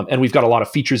 And we've got a lot of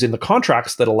features in the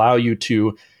contracts that allow you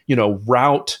to,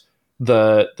 route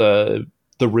the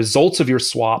results of your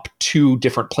swap to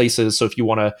different places. So if you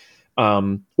want to,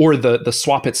 or the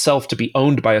swap itself to be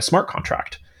owned by a smart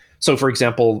contract. So for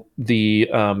example, the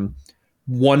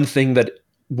one thing that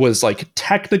was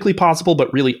technically possible,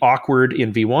 but really awkward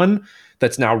in V1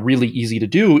 that's now really easy to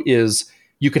do is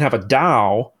you can have a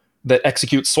DAO that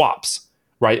executes swaps,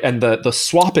 right? And the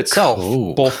swap itself,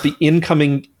 both the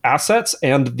incoming assets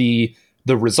and the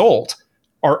result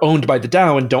are owned by the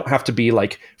DAO and don't have to be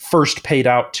first paid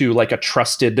out to a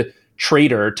trusted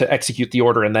trader to execute the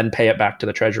order and then pay it back to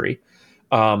the treasury.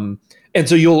 And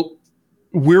so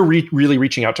we're really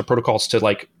reaching out to protocols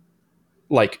to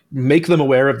make them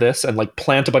aware of this and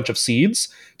plant a bunch of seeds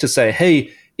to say,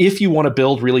 hey, if you want to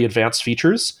build really advanced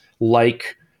features,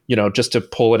 just to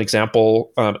pull an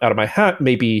example out of my hat,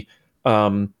 maybe,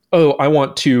 I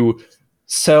want to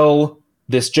sell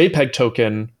this JPEG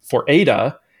token for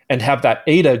ADA and have that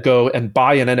ADA go and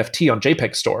buy an NFT on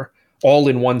JPEG Store all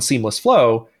in one seamless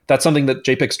flow. That's something that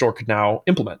JPEG Store could now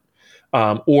implement.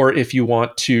 Or if you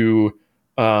want to,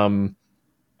 I'm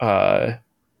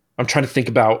trying to think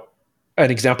about an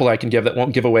example I can give that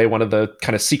won't give away one of the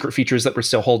kind of secret features that we're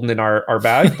still holding in our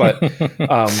bag. But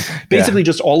basically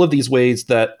just all of these ways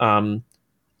that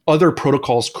other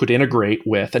protocols could integrate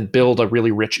with and build a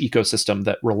really rich ecosystem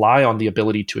that rely on the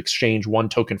ability to exchange one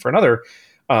token for another.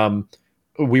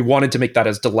 We wanted to make that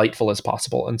as delightful as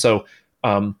possible. And so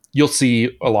you'll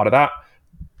see a lot of that.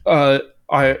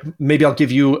 Maybe I'll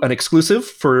give you an exclusive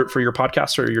for your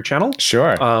podcast or your channel.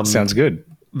 Sure. Sounds good.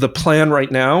 The plan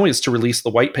right now is to release the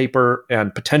white paper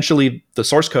and potentially the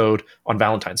source code on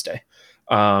Valentine's Day.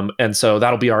 And so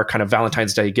that'll be our kind of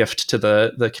Valentine's Day gift to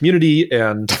the community.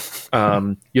 And,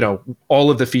 all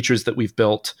of the features that we've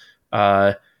built,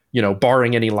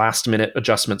 barring any last minute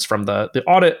adjustments from the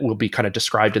audit, will be kind of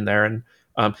described in there. And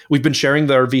we've been sharing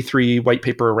our V3 white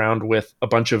paper around with a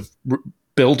bunch of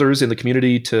builders in the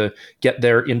community to get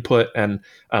their input. And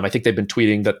I think they've been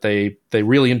tweeting that they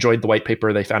really enjoyed the white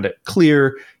paper. They found it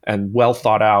clear and well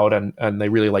thought out, and they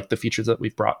really like the features that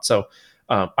we've brought. So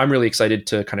I'm really excited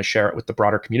to kind of share it with the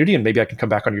broader community, and maybe I can come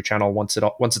back on your channel once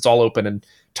it's all open and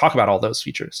talk about all those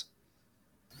features.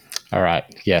 All right.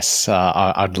 Yes,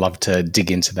 I'd love to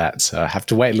dig into that. So I have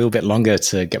to wait a little bit longer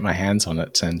to get my hands on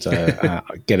it and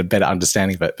get a better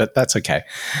understanding of it, but that's okay.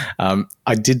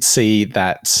 I did see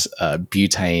that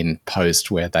Butane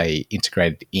post where they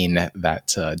integrated in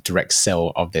that direct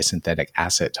sell of their synthetic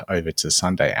asset over to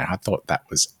Sunday, and I thought that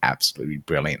was absolutely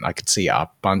brilliant. I could see a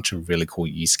bunch of really cool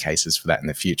use cases for that in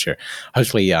the future.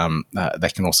 Hopefully, they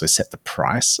can also set the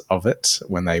price of it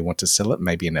when they want to sell it,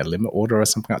 maybe in a limit order or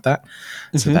something like that,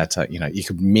 so that you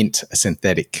could mint a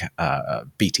synthetic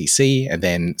BTC and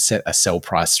then set a sell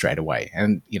price straight away,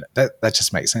 and that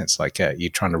just makes sense. Like you're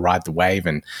trying to ride the wave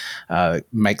and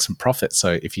make some profits.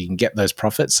 So if you can get those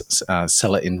profits,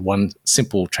 sell it in one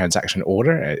simple transaction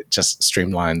order, it just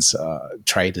streamlines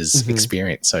traders'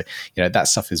 experience. So that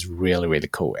stuff is really, really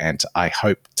cool, and I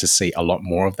hope to see a lot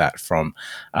more of that from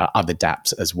other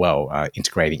dApps as well,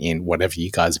 integrating in whatever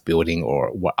you guys are building or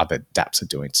what other dApps are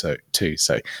doing too.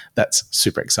 So that's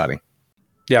super exciting.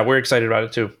 Yeah, we're excited about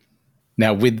it too.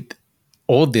 Now, with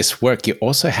all this work, you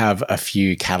also have a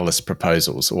few Catalyst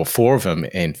proposals, or 4 of them,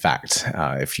 in fact.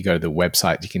 If you go to the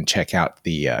website, you can check out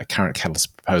the current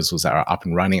Catalyst proposals that are up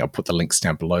and running. I'll put the links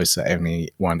down below so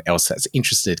anyone else that's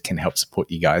interested can help support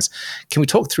you guys. Can we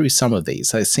talk through some of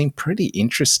these? They seem pretty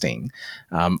interesting.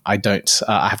 I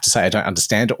have to say, I don't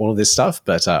understand all of this stuff,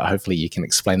 but hopefully you can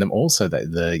explain them all so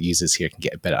that the users here can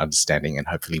get a better understanding and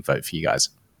hopefully vote for you guys.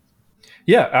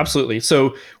 Yeah, absolutely.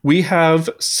 So we have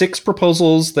 6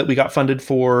 proposals that we got funded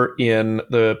for in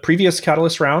the previous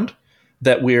Catalyst round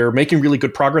that we're making really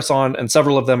good progress on, and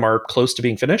several of them are close to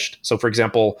being finished. So for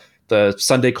example, the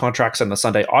Sunday contracts and the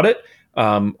Sunday audit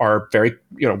are very,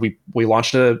 we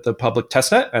launched the public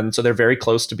testnet, and so they're very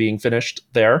close to being finished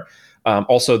there.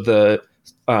 Also, the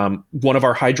one of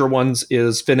our Hydra ones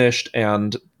is finished,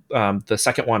 and the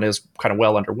second one is kind of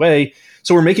well underway.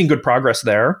 So we're making good progress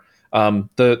there.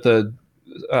 The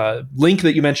link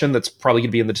that you mentioned that's probably going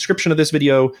to be in the description of this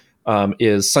video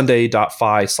is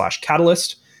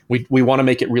sunday.fi/catalyst. We want to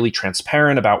make it really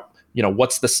transparent about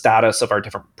what's the status of our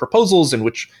different proposals and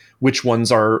which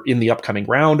ones are in the upcoming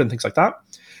round and things like that.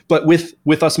 But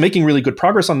with us making really good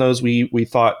progress on those, we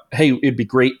thought, hey, it'd be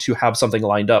great to have something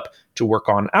lined up to work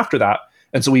on after that.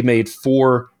 And so we made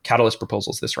 4 Catalyst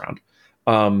proposals this round.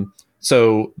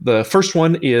 So the first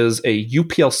one is a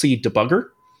UPLC debugger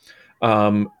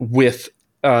with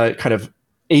kind of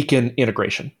Aiken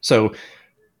integration. So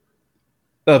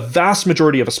a vast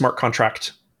majority of a smart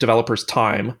contract developer's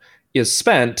time is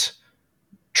spent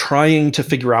trying to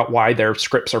figure out why their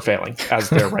scripts are failing as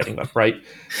they're writing them, right?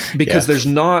 Because there's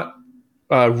not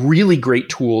really great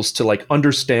tools to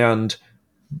understand,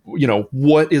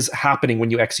 what is happening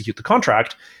when you execute the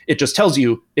contract. It just tells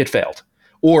you it failed.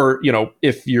 Or,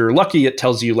 if you're lucky, it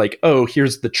tells you oh,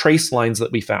 here's the trace lines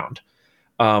that we found.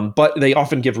 But they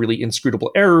often give really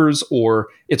inscrutable errors, or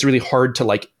it's really hard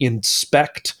to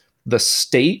inspect the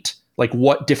state,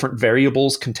 what different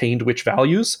variables contained which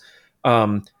values,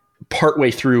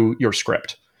 partway through your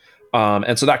script.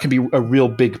 And so that can be a real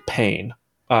big pain.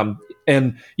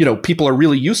 And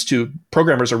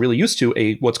programmers are really used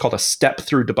to what's called a step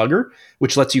through debugger,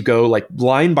 which lets you go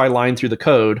line by line through the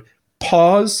code,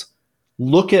 pause,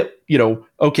 look at,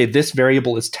 okay, this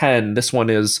variable is 10, this one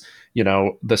is,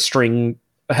 the string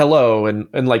hello, and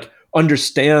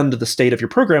understand the state of your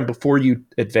program before you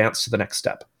advance to the next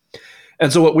step.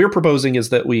 And so what we're proposing is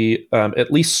that we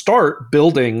at least start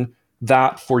building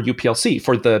that for UPLC,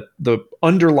 for the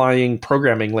underlying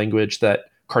programming language that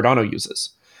Cardano uses.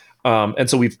 And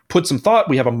so we've put some thought.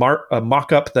 We have a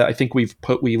mock-up that I think we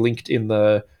linked in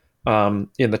the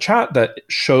chat that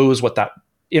shows what that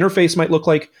interface might look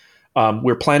like.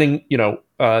 We're planning,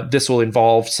 this will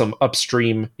involve some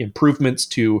upstream improvements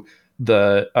to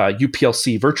the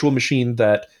UPLC virtual machine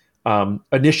that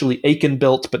initially Aiken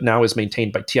built, but now is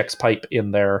maintained by TXPipe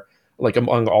in their,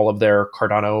 among all of their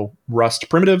Cardano Rust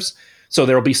primitives. So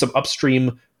there will be some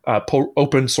upstream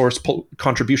open source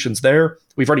contributions there.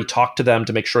 We've already talked to them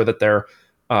to make sure that they're,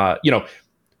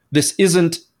 this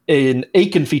isn't an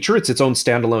Aiken feature, it's its own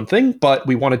standalone thing, but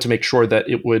we wanted to make sure that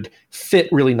it would fit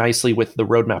really nicely with the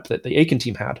roadmap that the Aiken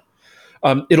team had.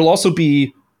 It'll also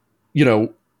be,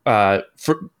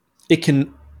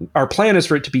 our plan is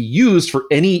for it to be used for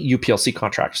any UPLC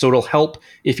contract. So it'll help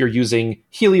if you're using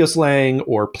Helios Lang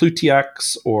or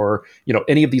Plutiex or,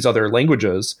 any of these other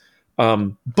languages.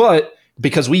 But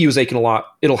because we use Aiken a lot,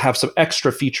 it'll have some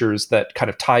extra features that kind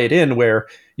of tie it in where,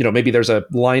 maybe there's a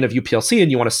line of UPLC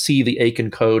and you want to see the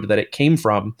Aiken code that it came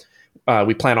from.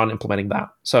 We plan on implementing that.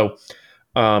 So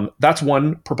that's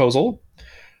one proposal.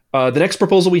 The next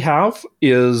proposal we have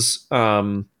is,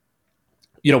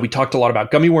 we talked a lot about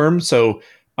gummy worms. So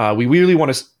we really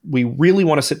want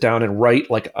to sit down and write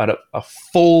like a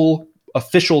full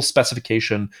official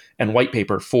specification and white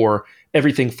paper for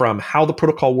everything from how the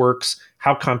protocol works,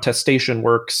 how contestation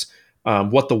works,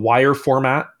 what the wire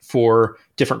format for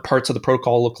different parts of the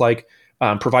protocol look like,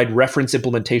 provide reference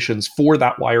implementations for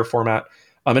that wire format.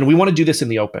 And we want to do this in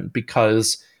the open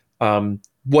because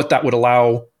what that would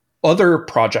allow other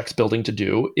projects building to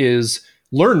do is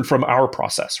learn from our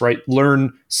process, right?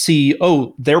 See,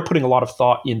 they're putting a lot of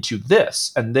thought into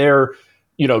this and they're,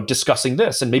 discussing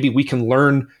this. And maybe we can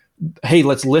learn, hey,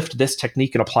 let's lift this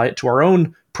technique and apply it to our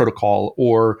own protocol,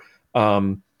 or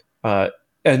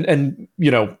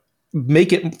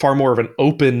make it far more of an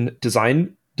open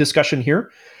design discussion here.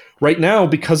 Right now,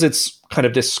 because it's kind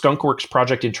of this skunkworks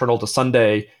project internal to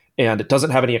Sunday and it doesn't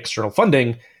have any external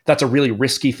funding, that's a really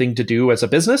risky thing to do as a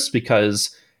business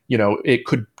because, it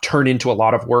could turn into a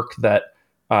lot of work that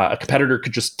a competitor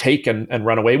could just take and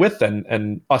run away with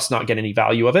and us not get any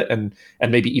value of it and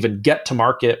maybe even get to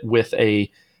market with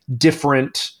a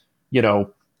different,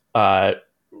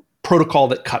 protocol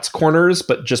that cuts corners,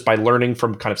 but just by learning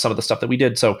from kind of some of the stuff that we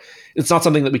did. So it's not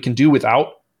something that we can do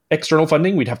without external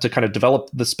funding. We'd have to kind of develop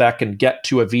the spec and get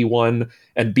to a V1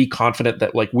 and be confident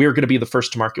that like we're going to be the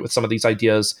first to market with some of these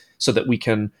ideas so that we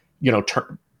can,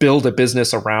 build a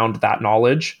business around that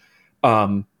knowledge.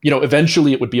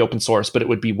 Eventually it would be open source, but it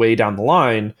would be way down the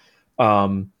line.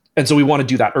 And so we want to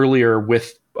do that earlier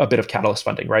with a bit of catalyst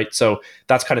funding, right? So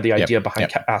that's kind of the idea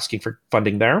behind asking for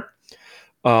funding there.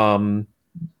 And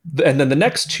then the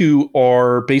next two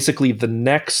are basically the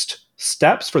next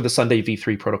steps for the Sunday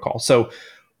V3 protocol. So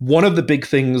one of the big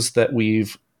things that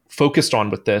we've focused on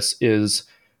with this is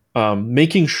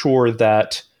making sure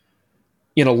that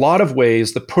in a lot of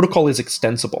ways, the protocol is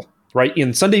extensible, right?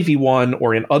 In Sunday V1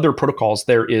 or in other protocols,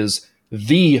 there is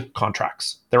the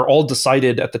contracts. They're all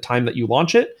decided at the time that you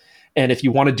launch it. And if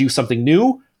you want to do something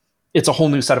new, it's a whole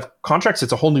new set of contracts.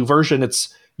 It's a whole new version.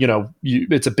 It's,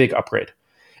 it's a big upgrade.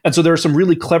 And so there are some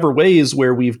really clever ways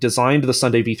where we've designed the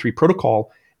Sunday V3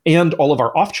 protocol and all of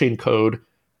our off-chain code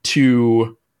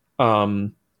to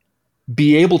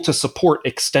be able to support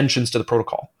extensions to the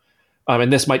protocol.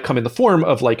 And this might come in the form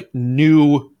of like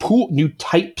new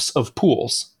types of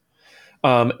pools.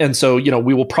 And so,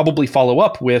 we will probably follow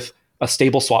up with a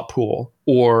StableSwap pool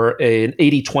or an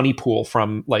 80-20 pool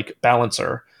from like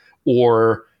Balancer,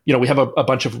 or, we have a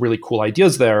bunch of really cool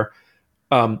ideas there.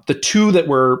 The two that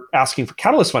we're asking for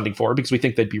catalyst funding for, because we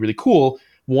think they'd be really cool.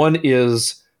 One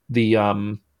is the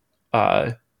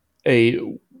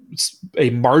a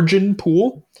margin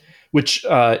pool, which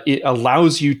it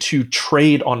allows you to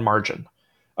trade on margin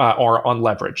or on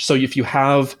leverage. So if you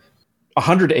have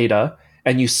 100 ADA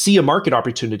and you see a market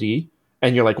opportunity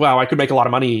and you're like, wow, I could make a lot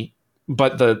of money,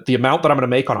 but the amount that I'm going to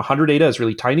make on 100 ADA is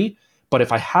really tiny. But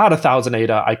if I had 1,000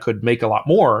 ADA, I could make a lot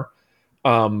more.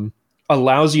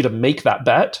 Allows you to make that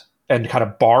bet and kind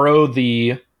of borrow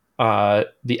the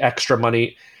extra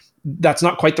money. That's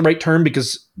not quite the right term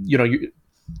because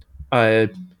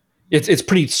it's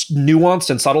pretty nuanced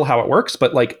and subtle how it works.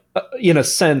 But like in a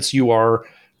sense, you are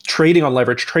trading on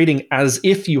leverage, trading as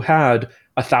if you had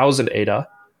 1,000 ADA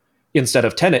instead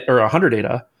of 10 or 100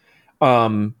 ADA.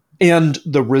 And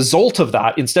the result of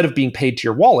that, instead of being paid to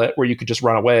your wallet, where you could just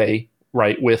run away,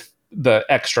 right, with the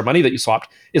extra money that you swapped,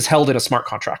 is held in a smart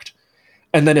contract.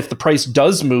 And then if the price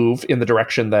does move in the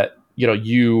direction that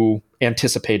you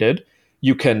anticipated,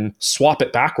 you can swap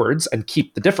it backwards and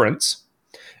keep the difference.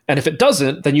 And if it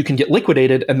doesn't, then you can get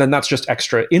liquidated, and then that's just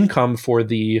extra income for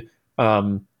the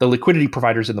liquidity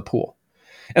providers in the pool.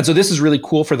 And so this is really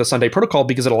cool for the Sunday protocol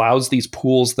because it allows these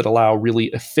pools that allow really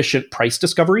efficient price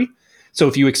discovery. So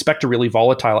if you expect a really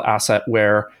volatile asset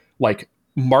where like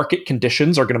market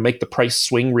conditions are going to make the price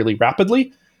swing really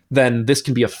rapidly, then this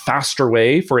can be a faster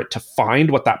way for it to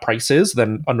find what that price is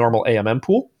than a normal AMM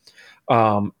pool.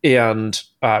 And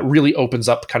really opens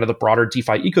up kind of the broader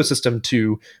DeFi ecosystem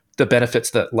to the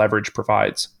benefits that leverage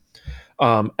provides.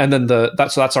 And then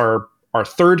that's our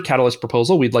third catalyst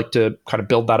proposal. We'd like to kind of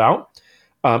build that out.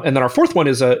 And then our fourth one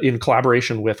is in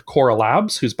collaboration with Cora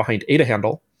Labs, who's behind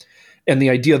AdaHandle. And the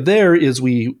idea there is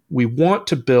we want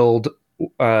to build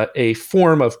a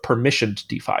form of permissioned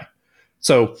DeFi.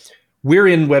 So we're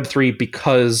in Web3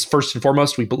 because first and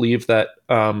foremost, we believe that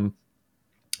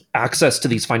access to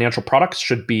these financial products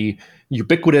should be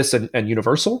ubiquitous and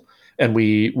universal. and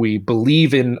we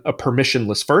believe in a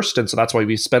permissionless first, and so that's why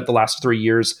we spent the last 3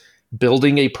 years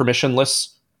building a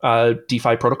permissionless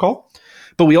DeFi protocol.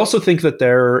 But we also think that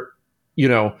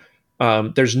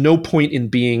there's no point in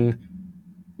being,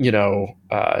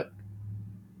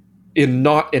 in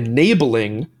not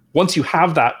enabling, once you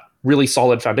have that really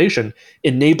solid foundation,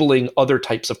 enabling other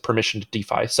types of permissioned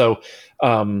DeFi. So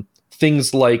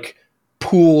things like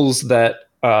pools that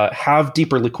have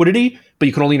deeper liquidity, but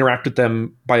you can only interact with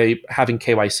them by having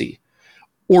KYC,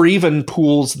 or even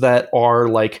pools that are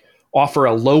like offer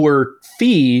a lower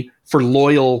fee for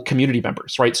loyal community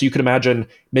members, right? So you can imagine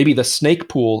maybe the Snake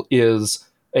pool is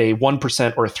a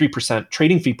 1% or a 3%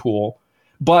 trading fee pool,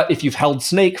 but if you've held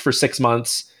Snake for 6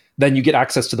 months, then you get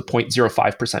access to the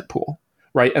 0.05% pool,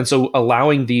 right? And so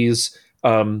allowing these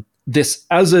this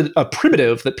as a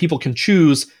primitive that people can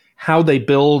choose how they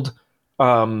build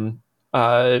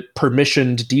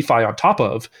permissioned DeFi on top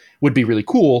of would be really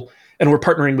cool. And we're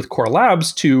partnering with Core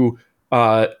Labs to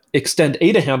extend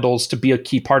ADA handles to be a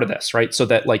key part of this, right? So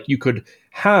that like you could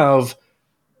have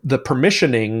the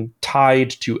permissioning tied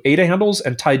to ADA handles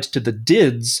and tied to the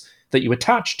DIDs that you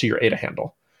attach to your ADA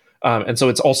handle. And so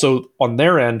it's also on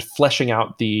their end fleshing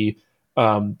out the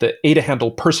ADA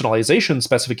handle personalization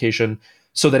specification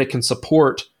so that it can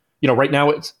support, right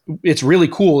now it's really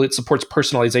cool. It supports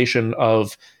personalization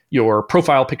of your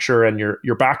profile picture and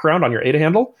your background on your ADA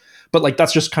handle. But like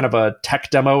that's just kind of a tech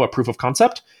demo, a proof of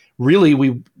concept.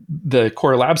 Really, the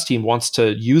Core Labs team wants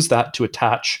to use that to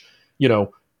attach,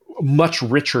 much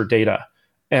richer data.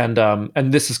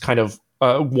 And this is kind of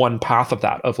one path of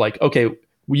that, of like, okay,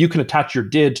 you can attach your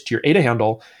DID to your ADA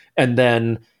handle, and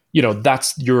then,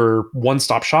 that's your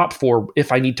one-stop shop for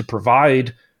if I need to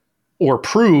provide or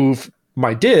prove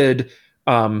my DID,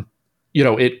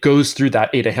 it goes through that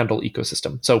ADA handle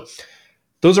ecosystem. So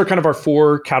those are kind of our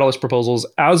 4 Catalyst proposals.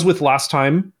 As with last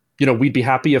time, we'd be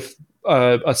happy if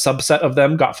a subset of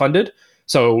them got funded.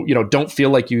 So, don't feel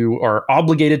like you are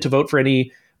obligated to vote for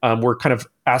any. We're kind of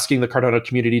asking the Cardano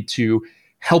community to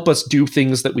help us do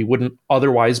things that we wouldn't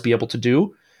otherwise be able to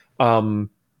do.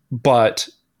 But,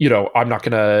 I'm not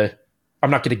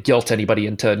gonna guilt anybody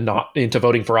into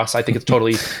voting for us. I think it's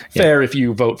totally fair if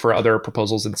you vote for other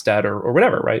proposals instead or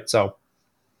whatever, right? So.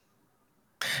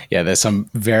 Yeah, there's some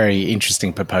very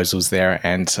interesting proposals there.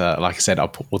 And like I said, I'll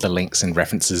put all the links and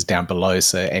references down below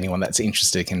so anyone that's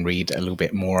interested can read a little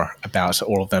bit more about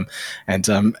all of them. And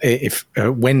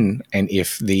when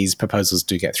these proposals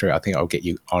do get through, I think I'll get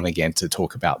you on again to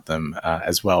talk about them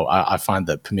as well. I find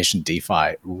the permission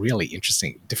DeFi really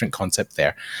interesting, different concept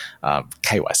there,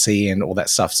 KYC and all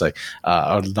that stuff. So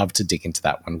I'd love to dig into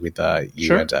that one with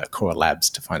you and Core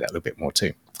Labs to find out a little bit more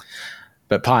too.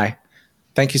 But Pi,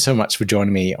 thank you so much for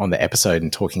joining me on the episode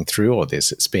and talking through all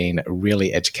this. It's been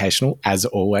really educational, as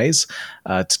always,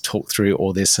 to talk through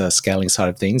all this scaling side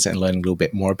of things and learn a little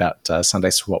bit more about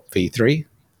SundaeSwap V3.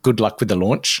 Good luck with the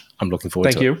launch. I'm looking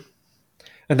forward to it. Thank you.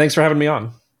 And thanks for having me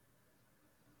on.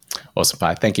 Awesome,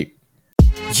 Pi. Thank you.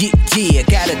 Yeah,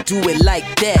 gotta do it like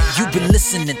that. You've been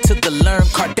listening to the Learn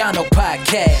Cardano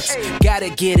podcast. Gotta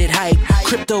get it hype.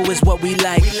 Crypto is what we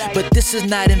like, but this is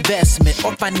not investment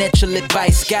or financial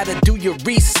advice. Gotta do your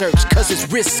research, cause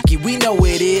it's risky. We know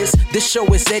it is. This show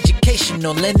is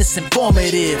educational and it's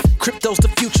informative. Crypto's the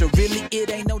future, really,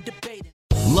 it ain't no debating.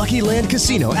 Lucky Land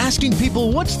Casino, asking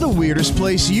people, what's the weirdest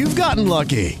place you've gotten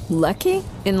lucky? Lucky?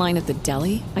 In line at the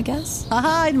deli, I guess?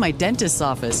 Aha, in my dentist's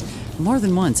office. More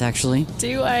than once, actually.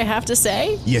 Do I have to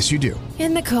say? Yes, you do.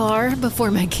 In the car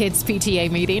before my kids' PTA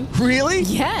meeting. Really?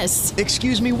 Yes.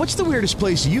 Excuse me, what's the weirdest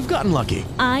place you've gotten lucky?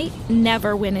 I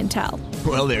never win and tell.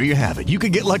 Well, there you have it. You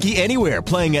can get lucky anywhere,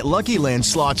 playing at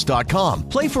LuckyLandSlots.com.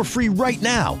 Play for free right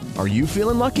now. Are you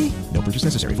feeling lucky? No purchase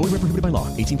necessary. Void where prohibited by law.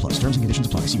 18+. Terms and conditions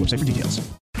apply. See website for details.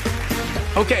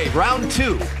 Okay, round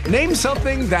 2. Name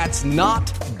something that's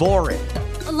not boring.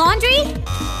 A laundry?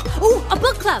 Ooh, a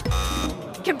book club.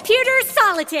 Computer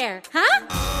solitaire, huh?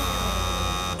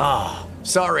 Ah, oh,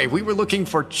 sorry, we were looking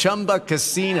for Chumba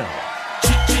Casino.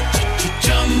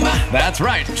 That's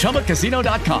right,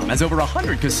 ChumbaCasino.com has over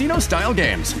 100 casino-style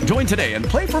games. Join today and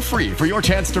play for free for your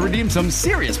chance to redeem some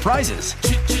serious prizes.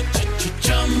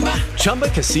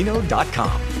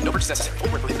 ChumbaCasino.com. No purchase necessary.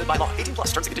 Void where prohibited by law. 18+.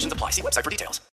 Terms and conditions apply. See website for details.